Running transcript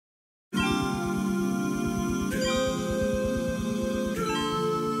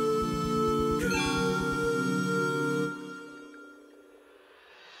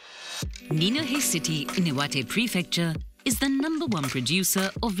Ninohe City in Iwate Prefecture is the #1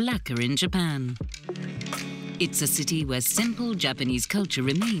 producer of lacquer in Japan. It's a city where simple Japanese culture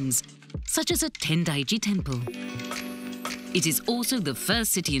remains, such as a Tendaiji Temple. It is also the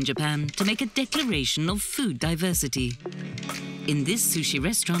first city in Japan to make a declaration of food diversity. In this sushi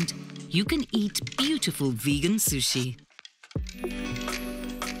restaurant, you can eat beautiful vegan sushi.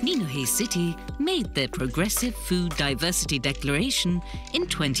 Ninohe City made their progressive food diversity declaration in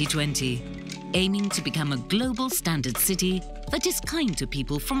 2020, aiming to become a global standard city that is kind to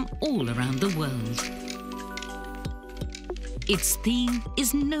people from all around the world. Its theme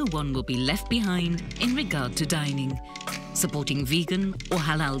is "No one will be left behind" in regard to dining, supporting vegan or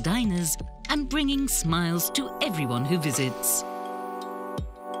halal diners and bringing smiles to everyone who visits.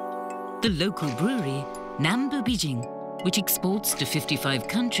 The local brewery, Nambu Bijing, which exports to 55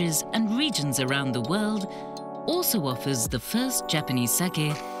 countries and regions around the world, also offers the first Japanese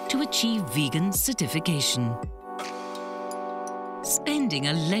sake to achieve vegan certification. Spending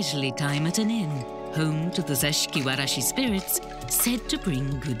a leisurely time at an inn, home to the zashiki-warashi spirits said to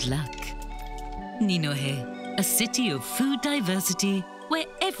bring good luck. Ninohe, a city of food diversity where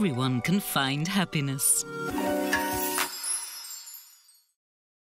everyone can find happiness.